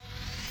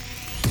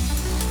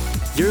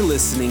You're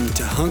listening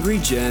to Hungry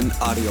Gen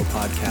audio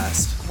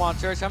podcast. Come on,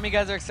 church. How many of you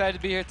guys are excited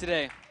to be here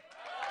today?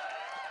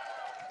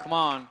 Come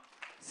on.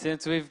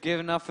 Since we've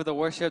given up for the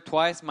worship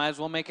twice, might as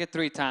well make it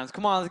 3 times.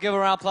 Come on, let's give a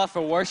round of applause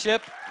for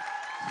worship.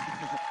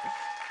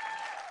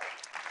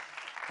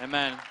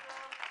 Amen.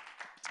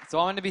 So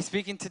I'm going to be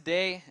speaking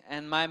today,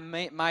 and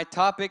my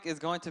topic is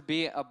going to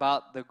be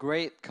about the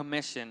Great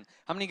Commission.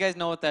 How many of you guys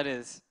know what that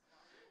is?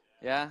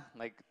 Yeah,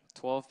 like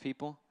 12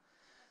 people.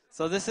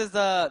 So this is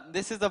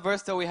the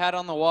verse that we had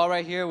on the wall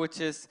right here,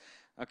 which is,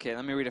 okay,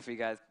 let me read it for you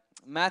guys.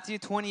 Matthew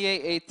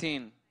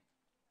 28:18.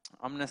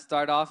 I'm going to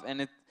start off,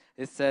 and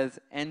it says,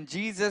 "And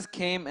Jesus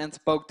came and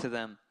spoke to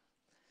them."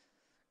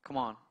 Come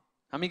on.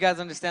 How many of you guys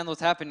understand what's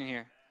happening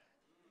here?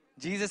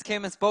 Jesus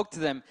came and spoke to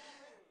them.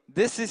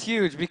 This is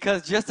huge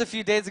because just a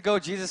few days ago,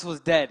 Jesus was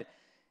dead.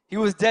 He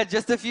was dead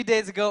just a few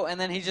days ago,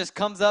 and then he just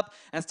comes up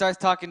and starts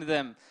talking to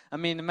them. I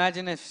mean,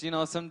 imagine if,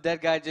 some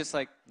dead guy just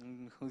like,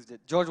 who's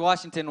dead? George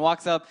Washington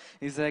walks up,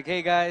 he's like,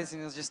 "Hey guys,"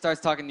 and he just starts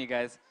talking to you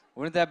guys.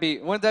 Wouldn't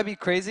that be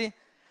crazy?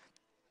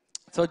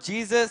 So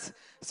Jesus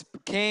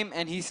came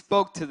and he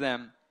spoke to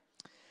them.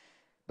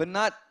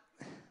 But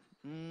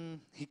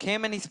he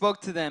came and he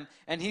spoke to them,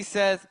 and he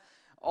says,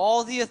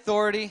 "All the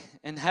authority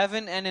in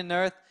heaven and in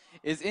earth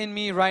is in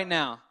me right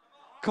now."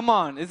 Come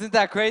on, isn't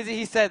that crazy?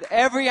 He said,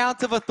 every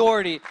ounce of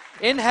authority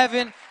in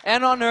heaven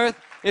and on earth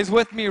is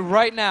with me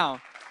right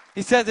now.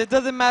 He says, it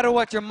doesn't matter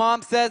what your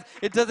mom says.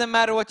 It doesn't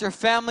matter what your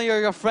family or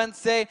your friends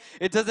say.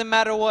 It doesn't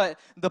matter what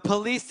the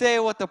police say,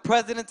 what the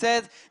president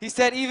says. He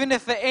said, even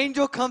if an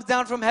angel comes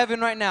down from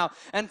heaven right now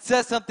and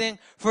says something,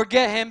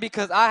 forget him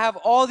because I have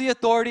all the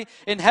authority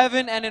in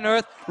heaven and in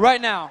earth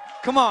right now.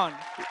 Come on.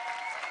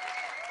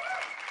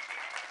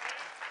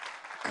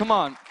 Come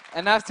on.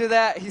 And after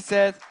that, he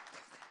says,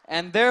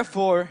 and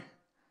therefore,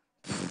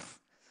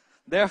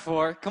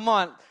 come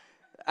on.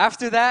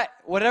 After that,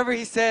 whatever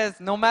he says,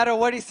 no matter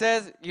what he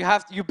says,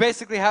 you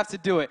basically have to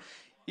do it.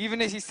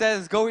 Even if he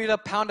says, go eat a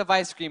pound of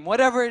ice cream,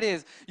 whatever it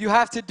is, you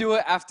have to do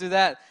it after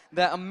that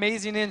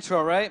amazing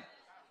intro, right?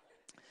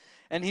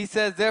 And he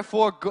says,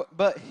 therefore,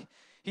 but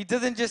he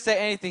doesn't just say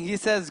anything. He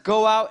says,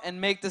 go out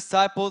and make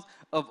disciples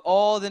of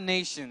all the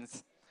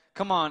nations.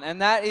 Come on, and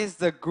that is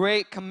the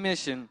Great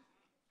Commission.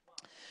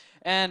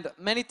 And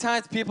many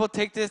times people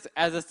take this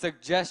as a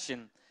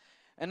suggestion.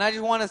 And I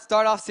just want to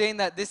start off saying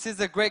that this is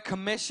the Great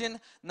Commission,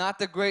 not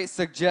the Great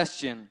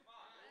Suggestion.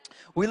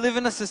 We live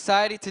in a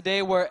society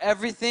today where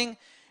everything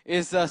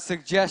is a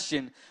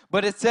suggestion.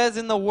 But it says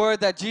in the Word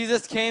that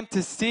Jesus came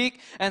to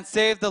seek and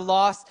save the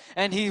lost.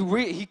 And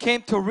he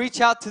came to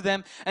reach out to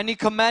them. And He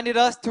commanded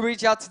us to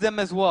reach out to them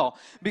as well.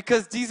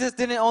 Because Jesus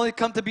didn't only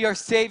come to be our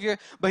Savior,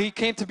 but He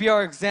came to be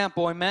our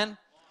example. Amen?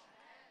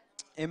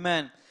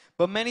 Amen.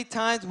 But many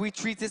times we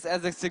treat this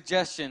as a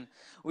suggestion.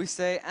 We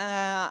say,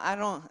 I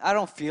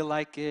don't feel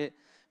like it.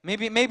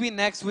 Maybe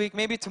next week,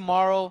 maybe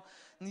tomorrow.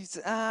 And you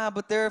say,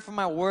 but they're from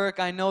my work.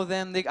 I know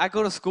them. I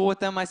go to school with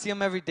them. I see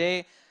them every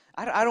day.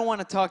 I don't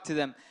want to talk to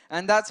them.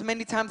 And that's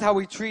many times how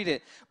we treat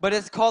it. But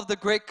it's called the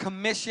Great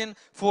Commission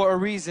for a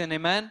reason.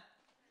 Amen?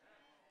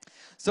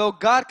 So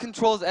God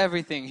controls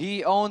everything.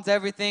 He owns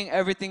everything.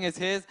 Everything is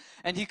His.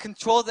 And He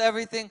controls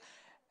everything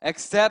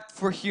except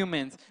for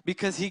humans,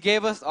 because He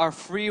gave us our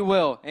free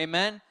will.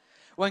 Amen?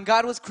 When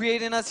God was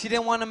creating us, He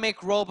didn't want to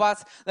make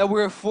robots that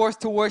we were forced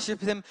to worship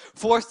Him,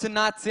 forced to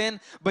not sin,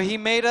 but He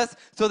made us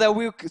so that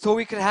we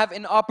could have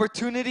an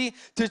opportunity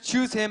to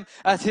choose Him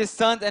as His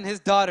sons and His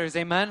daughters.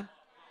 Amen?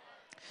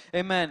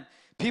 Amen.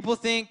 People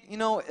think,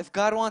 if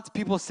God wants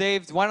people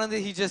saved, why doesn't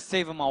He just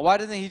save them all? Why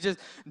doesn't He just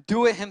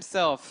do it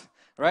Himself?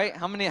 Right?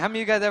 How many of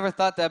you guys ever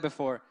thought that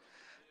before?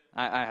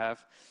 I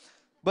have.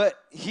 But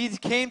He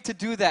came to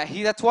do that.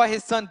 That's why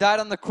His Son died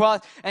on the cross,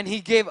 and He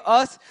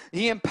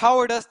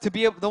empowered us to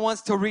be the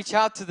ones to reach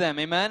out to them.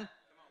 Amen?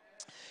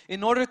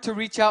 In order to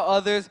reach out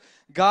others,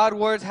 God's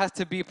word has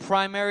to be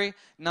primary,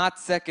 not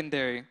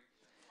secondary.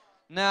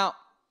 Now,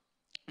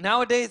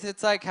 nowadays,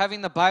 it's like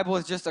having the Bible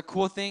is just a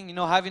cool thing,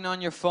 having it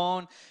on your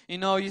phone.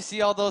 You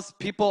see all those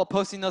people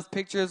posting those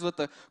pictures with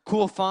the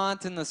cool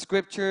font and the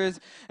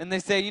scriptures, and they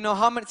say,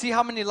 see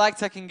how many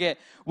likes I can get.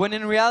 When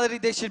in reality,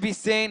 they should be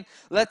saying,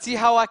 let's see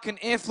how I can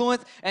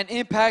influence and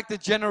impact the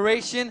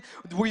generation.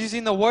 We're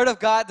using the Word of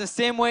God the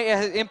same way it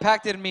has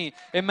impacted me.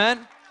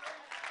 Amen?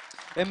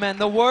 Amen.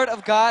 The Word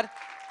of God,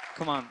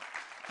 come on.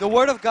 The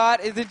Word of God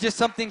isn't just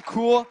something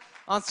cool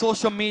on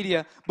social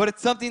media, but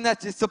it's something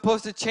that is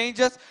supposed to change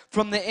us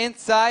from the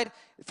inside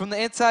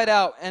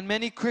out. And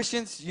many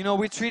Christians,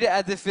 we treat it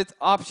as if it's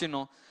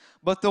optional.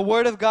 But the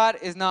Word of God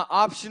is not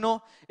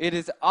optional, it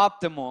is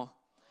optimal.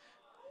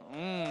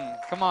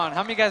 Come on,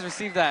 how many of you guys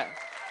received that?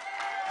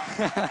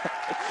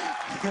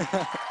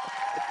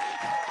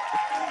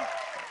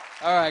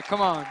 All right,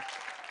 come on.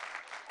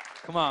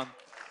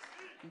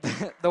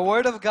 The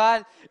Word of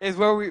God is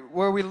where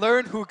we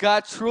learn who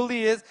God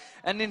truly is,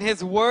 and in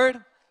His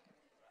Word,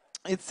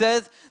 it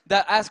says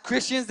that as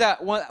Christians,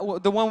 that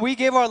when we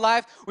gave our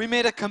life, we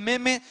made a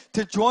commitment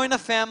to join a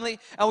family,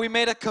 and we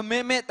made a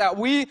commitment that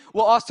we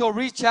will also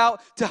reach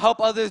out to help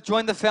others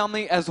join the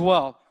family as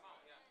well.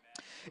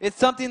 It's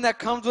something that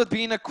comes with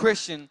being a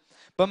Christian.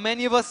 But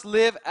many of us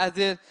live as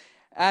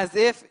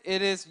if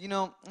it is,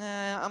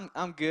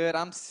 I'm good.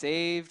 I'm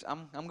saved.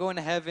 I'm going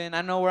to heaven.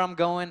 I know where I'm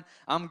going.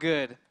 I'm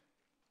good.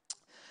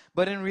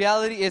 But in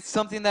reality, it's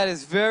something that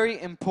is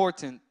very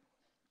important.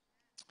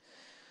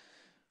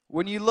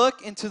 When you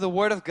look into the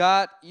Word of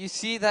God, you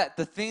see that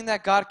the thing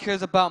that God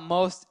cares about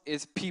most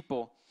is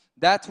people.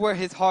 That's where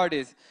His heart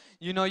is.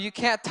 You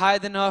can't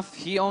tithe enough.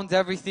 He owns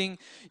everything.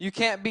 You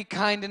can't be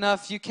kind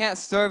enough. You can't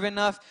serve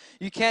enough.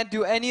 You can't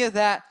do any of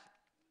that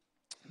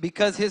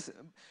because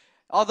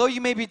although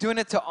you may be doing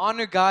it to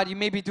honor God, you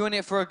may be doing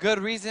it for a good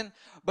reason,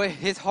 but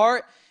His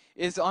heart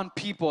is on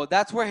people.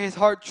 That's where His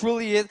heart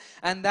truly is,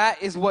 and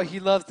that is what He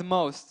loves the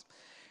most.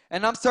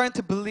 And I'm starting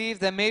to believe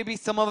that maybe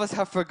some of us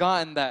have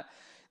forgotten that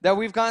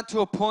we've gotten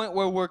to a point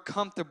where we're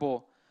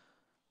comfortable.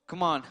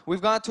 Come on,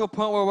 we've gotten to a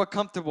point where we're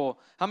comfortable.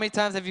 How many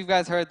times have you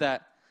guys heard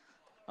that?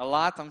 A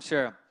lot, I'm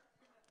sure.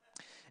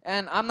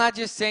 And I'm not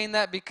just saying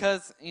that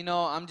because,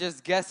 I'm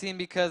just guessing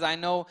because I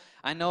know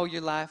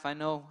your life. I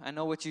know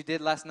what you did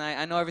last night.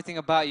 I know everything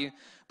about you.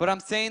 But I'm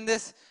saying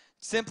this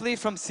simply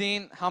from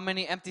seeing how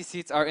many empty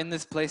seats are in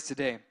this place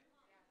today.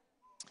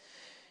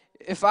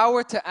 If I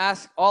were to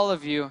ask all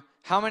of you,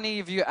 how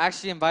many of you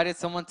actually invited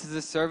someone to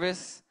this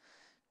service?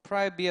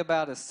 Probably be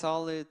about a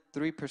solid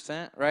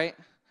 3%, right?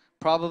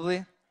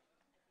 Probably.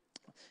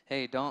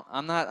 Hey,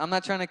 I'm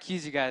not trying to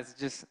accuse you guys.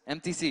 Just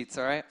empty seats,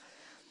 all right?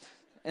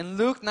 In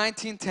Luke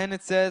 19:10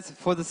 it says,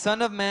 "For the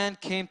Son of Man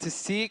came to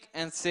seek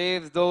and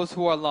save those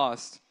who are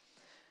lost."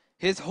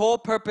 His whole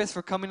purpose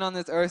for coming on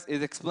this earth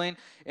is explained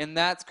in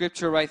that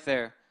scripture right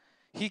there.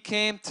 He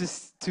came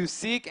to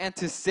seek and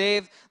to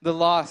save the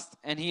lost,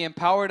 and He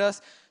empowered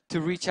us to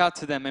reach out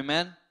to them.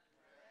 Amen?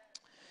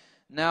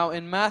 Now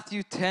in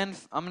Matthew 10,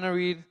 I'm going to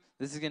read,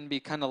 this is going to be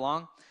kind of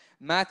long.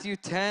 Matthew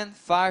 10,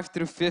 5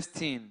 through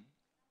 15.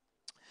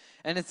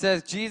 And it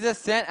says, Jesus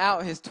sent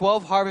out His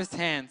 12 harvest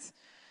hands.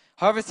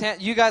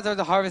 You guys are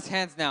the harvest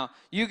hands now.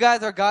 You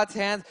guys are God's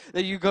hands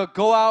that you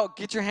go out,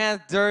 get your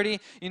hands dirty,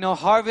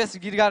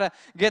 harvest. You gotta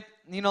get,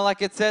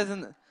 like it says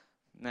in.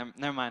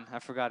 Never mind, I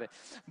forgot it.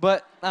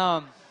 But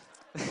but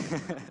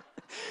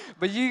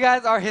you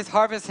guys are His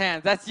harvest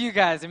hands. That's you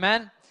guys,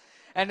 amen.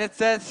 And it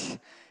says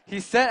He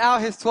sent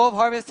out His 12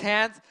 harvest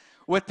hands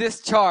with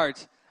this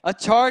charge. A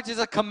charge is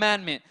a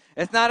commandment.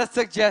 It's not a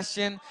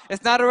suggestion.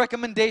 It's not a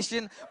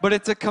recommendation, but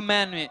it's a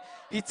commandment.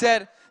 He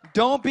said,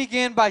 don't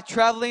begin by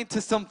traveling to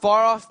some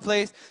far-off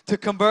place to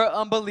convert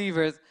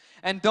unbelievers.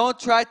 And don't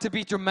try to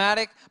be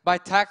dramatic by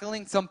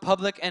tackling some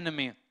public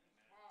enemy.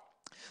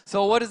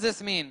 So what does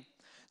this mean?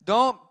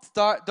 Don't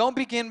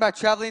begin by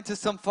traveling to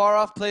some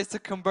far-off place to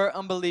convert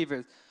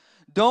unbelievers.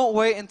 Don't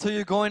wait until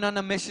you're going on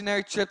a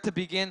missionary trip to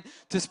begin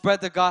to spread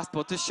the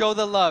gospel, to show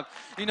the love.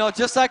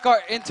 Just like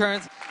our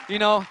interns,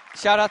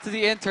 shout out to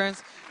the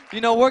interns.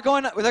 They're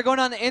going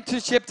on an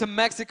internship to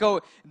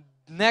Mexico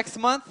next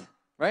month,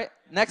 right?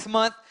 Next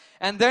month.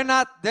 And they're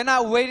not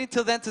waiting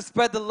till then to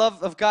spread the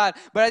love of God.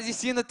 But as you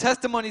see in the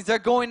testimonies, they're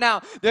going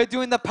out. They're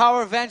doing the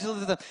power of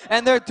evangelism.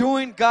 And they're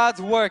doing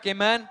God's work.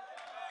 Amen?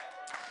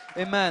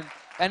 Amen.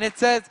 And it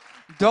says,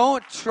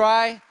 don't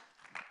try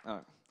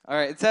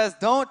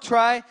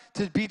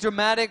to be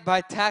dramatic by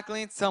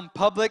tackling some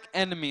public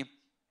enemy.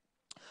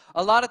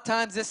 A lot of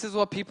times this is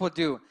what people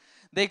do.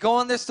 They go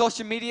on their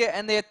social media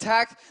and they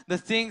attack the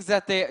things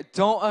that they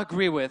don't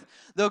agree with.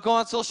 They'll go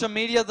on social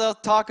media, they'll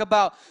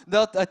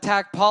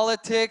attack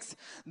politics,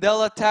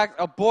 they'll attack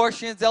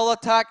abortions, they'll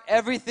attack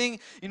everything.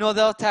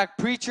 They'll attack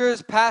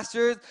preachers,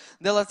 pastors,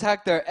 they'll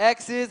attack their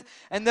exes,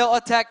 and they'll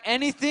attack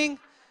anything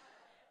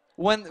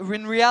when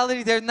in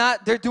reality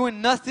they're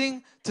doing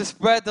nothing to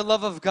spread the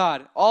love of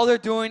God. All they're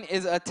doing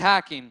is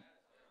attacking.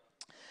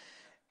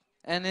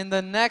 And in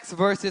the next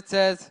verse it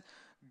says,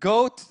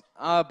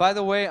 by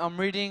the way, I'm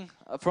reading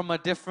from a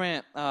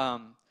different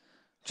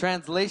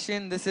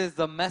translation. This is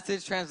the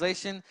Message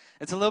translation.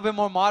 It's a little bit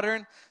more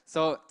modern,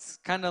 so it's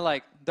kind of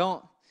like,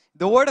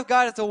 the Word of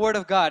God is the Word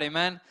of God,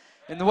 amen?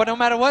 And no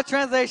matter what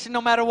translation,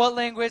 no matter what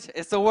language,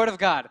 it's the Word of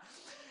God.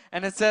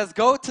 And it says,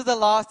 go to the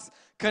lost,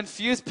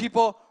 confuse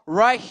people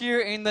right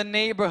here in the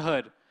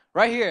neighborhood.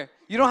 Right here.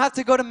 You don't have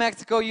to go to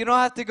Mexico. You don't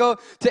have to go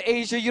to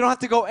Asia. You don't have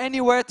to go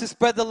anywhere to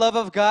spread the love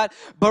of God.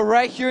 But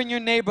right here in your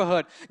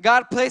neighborhood,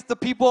 God placed the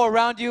people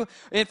around you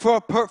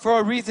for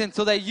a reason,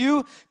 so that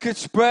you could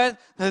spread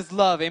His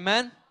love.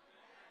 Amen?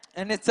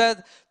 And it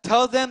says,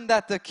 tell them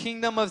that the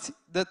kingdom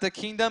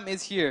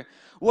is here.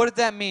 What does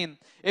that mean?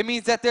 It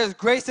means that there's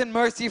grace and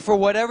mercy for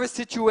whatever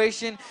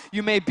situation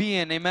you may be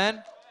in.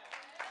 Amen?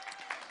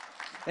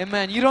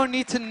 Amen. You don't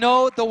need to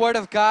know the Word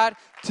of God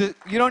to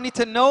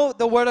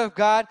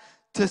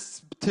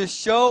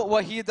show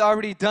what He's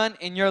already done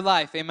in your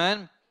life.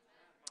 Amen?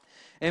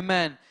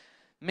 Amen.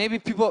 Many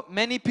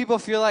people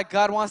feel like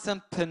God wants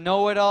them to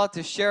know it all,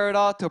 to share it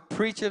all, to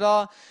preach it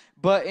all.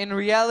 But in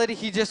reality,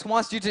 He just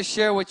wants you to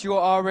share what you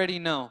already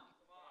know.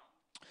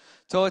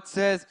 So it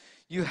says,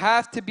 you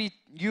have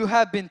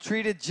been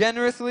treated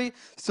generously,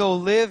 so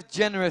live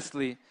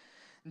generously.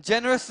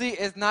 Generously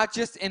is not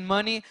just in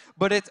money,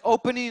 but it's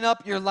opening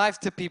up your life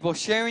to people,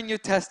 sharing your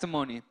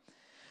testimony.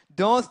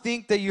 Don't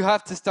think that you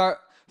have to start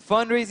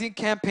fundraising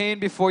campaign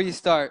before you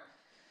start.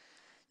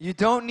 You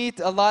don't need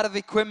a lot of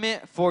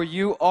equipment, for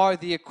you are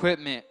the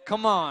equipment.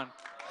 Come on.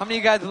 How many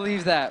of you guys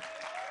believe that?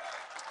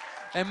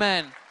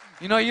 Amen.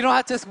 You know, you don't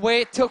have to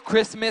wait till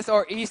Christmas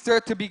or Easter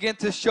to begin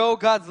to show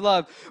God's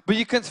love. But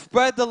you can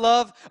spread the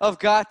love of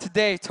God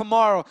today,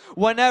 tomorrow,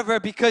 whenever,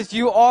 because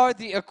you are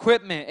the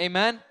equipment.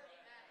 Amen?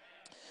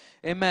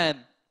 Amen.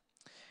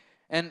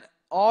 And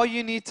all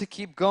you need to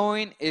keep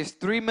going is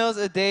 3 meals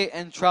a day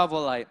and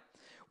travel light.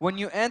 When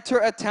you enter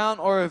a town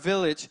or a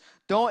village,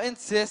 don't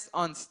insist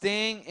on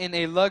staying in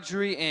a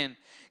luxury inn.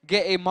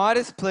 Get a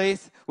modest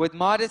place with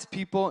modest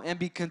people and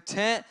be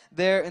content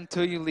there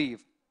until you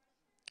leave.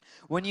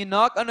 When you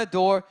knock on a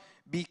door,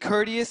 be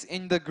courteous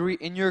in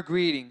your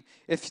greeting.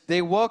 If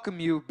they welcome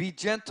you, be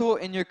gentle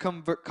in your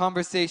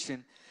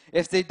conversation.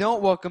 If they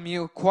don't welcome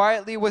you,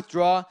 quietly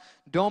withdraw.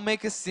 Don't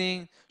make a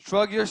scene.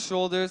 Shrug your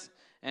shoulders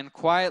and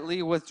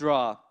quietly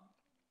withdraw.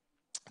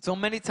 So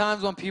many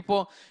times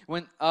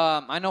when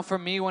I know for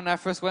me, when I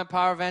first went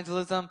power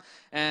evangelism,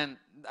 and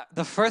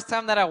the first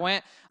time that I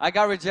went, I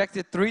got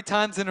rejected 3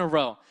 times in a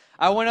row.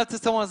 I went up to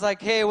someone, was like,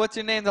 hey, what's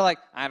your name? They're like,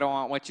 I don't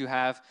want what you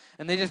have.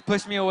 And they just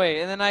pushed me away.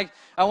 And then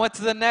I went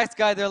to the next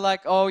guy. They're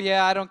like, oh,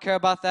 yeah, I don't care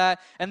about that.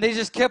 And they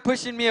just kept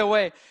pushing me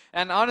away.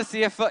 And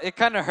honestly, it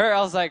kind of hurt.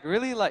 I was like,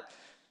 really?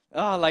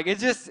 It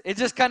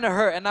just kind of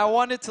hurt. And I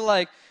wanted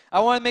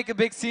to make a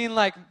big scene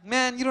like,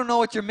 man, you don't know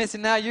what you're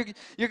missing now. You're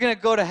going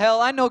to go to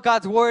hell. I know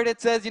God's word. It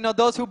says,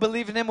 those who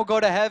believe in him will go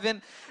to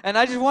heaven. And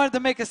I just wanted to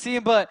make a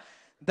scene, but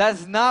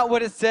that's not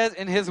what it says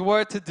in his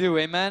word to do.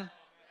 Amen?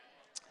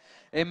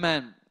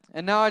 Amen.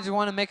 And now I just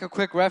want to make a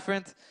quick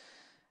reference.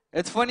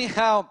 It's funny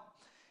how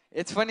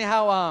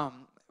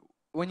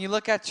when you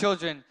look at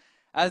children,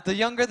 as the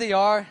younger they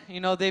are,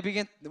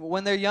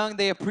 when they're young,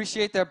 they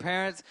appreciate their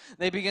parents.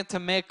 They begin to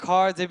make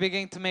cards. They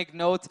begin to make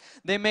notes.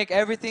 They make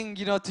everything,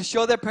 to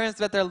show their parents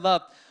that they're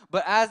loved.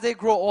 But as they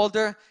grow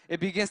older, it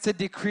begins to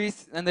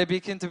decrease and they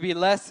begin to be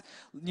less.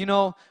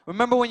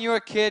 Remember when you were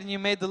a kid and you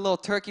made the little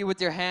turkey with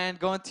your hand,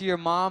 going to your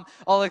mom,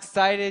 all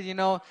excited,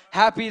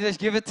 happy to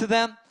give it to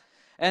them?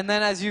 And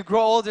then as you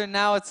grow older,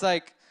 now it's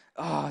like,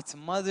 oh, it's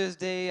Mother's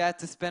Day. I have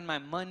to spend my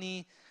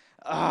money.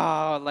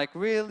 Oh,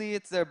 really?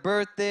 It's their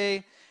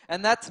birthday.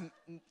 And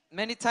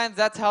many times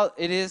that's how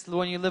it is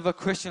when you live a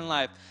Christian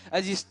life.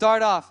 As you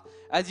start off,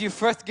 as you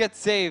first get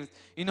saved,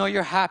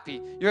 you're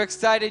happy. You're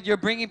excited. You're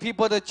bringing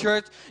people to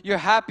church. You're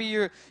happy.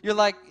 You're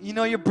like,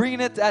 you're bringing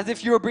it as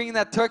if you were bringing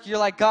that turkey. You're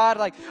like,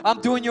 God, I'm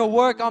doing your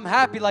work. I'm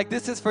happy.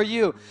 This is for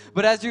you.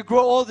 But as you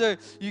grow older,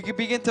 you can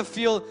begin to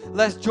feel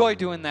less joy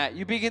doing that.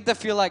 You begin to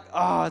feel like,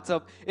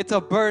 oh, it's a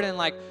burden.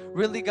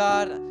 Really,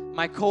 God,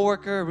 my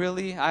coworker,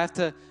 really, I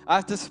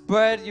have to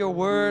spread your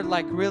word.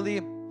 Really.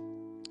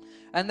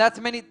 And that's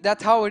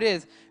how it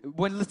is.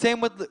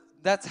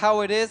 That's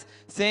how it is.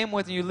 Same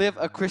when you live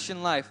a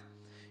Christian life.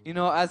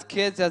 As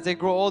kids, as they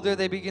grow older,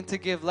 they begin to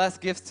give less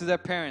gifts to their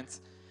parents.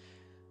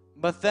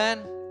 But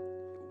then,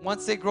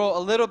 once they grow a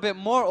little bit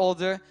more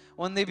older,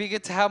 when they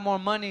begin to have more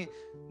money,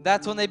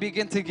 that's when they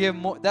begin to give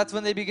more. That's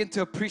when they begin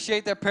to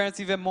appreciate their parents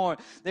even more.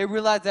 They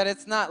realize that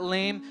it's not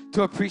lame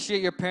to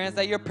appreciate your parents,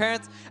 that your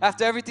parents,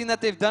 after everything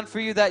that they've done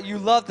for you, that you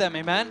love them,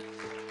 amen?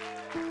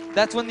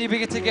 That's when you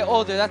begin to get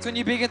older. That's when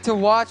you begin to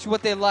watch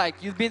what they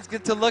like. You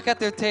begin to look at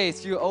their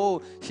taste.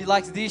 She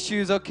likes these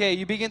shoes. Okay,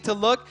 you begin to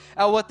look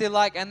at what they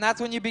like, and that's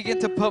when you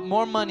begin to put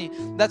more money.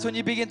 That's when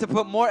you begin to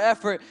put more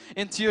effort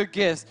into your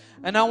gifts.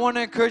 And I want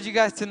to encourage you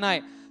guys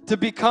tonight to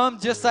become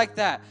just like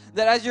that.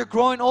 That as you're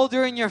growing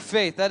older in your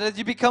faith, that as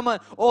you become an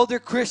older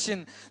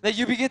Christian, that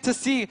you begin to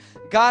see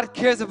God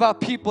cares about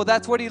people.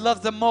 That's what He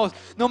loves the most.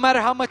 No matter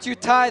how much you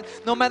tithe,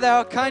 no matter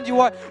how kind you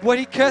are, what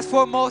He cares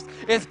for most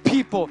is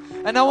people.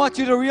 And I want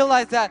you to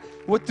realize that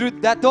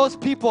those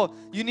people,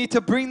 you need to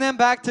bring them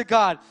back to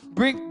God.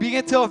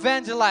 Begin to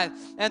evangelize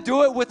and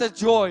do it with a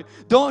joy.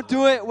 Don't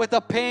do it with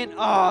a pain.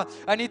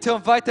 I need to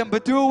invite them,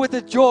 but do it with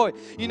a joy.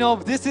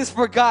 This is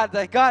for God.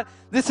 God,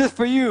 this is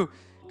for you.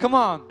 Come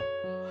on.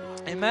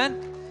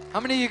 Amen. How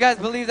many of you guys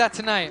believe that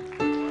tonight?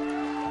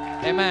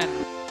 Amen.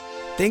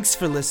 Thanks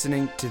for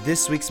listening to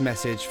this week's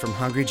message from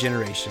Hungry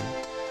Generation.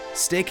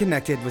 Stay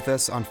connected with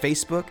us on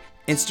Facebook,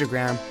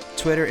 Instagram,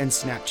 Twitter, and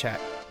Snapchat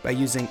by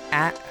using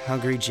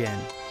 @HungryGen.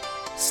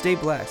 Stay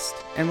blessed,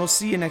 and we'll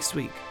see you next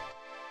week.